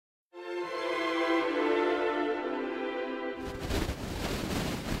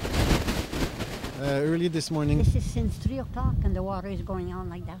early this morning. This is since 3 o'clock and the water is going on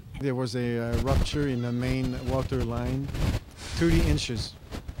like that. There was a rupture in the main water line, 30 inches.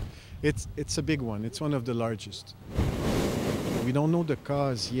 It's a big one. It's one of the largest. We don't know the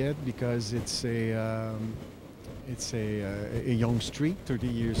cause yet because it's a young street, 30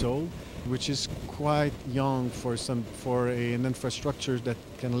 years old, which is quite young for an infrastructure that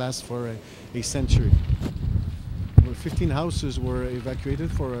can last for a century. 15 houses were evacuated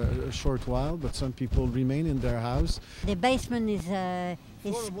for a short while, but some people remain in their house. The basement is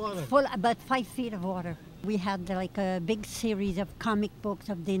full about 5 feet of water. We had like a big series of comic books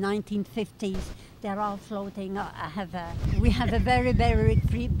of the 1950s. They're all floating. We have a very, very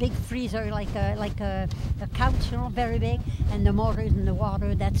big freezer, like a couch, you know, very big, and the motor's in the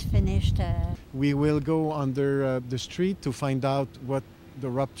water. That's finished. We will go under the street to find out what the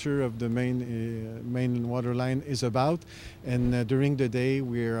rupture of the main water line is about, and during the day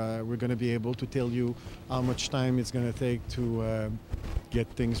we're going to be able to tell you how much time it's going to take to get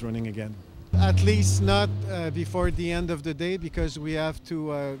things running again. At least not before the end of the day, because we have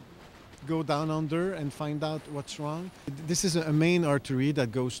to go down under and find out what's wrong. This is a main artery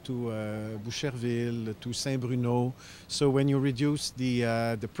that goes to Boucherville, to Saint-Bruno. So when you reduce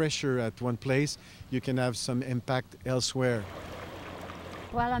the pressure at one place, you can have some impact elsewhere.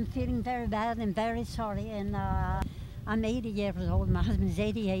 Well, I'm feeling very bad and very sorry, and I'm 80 years old, my husband's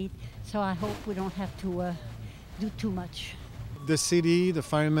 88, so I hope we don't have to do too much. The city, the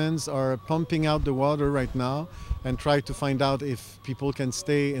firemen are pumping out the water right now and try to find out if people can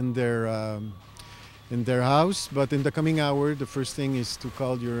stay in their house. But in the coming hour, the first thing is to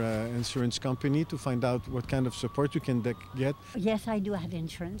call your insurance company to find out what kind of support you can get. Yes, I do have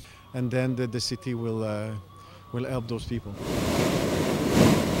insurance. And then the city will help those people.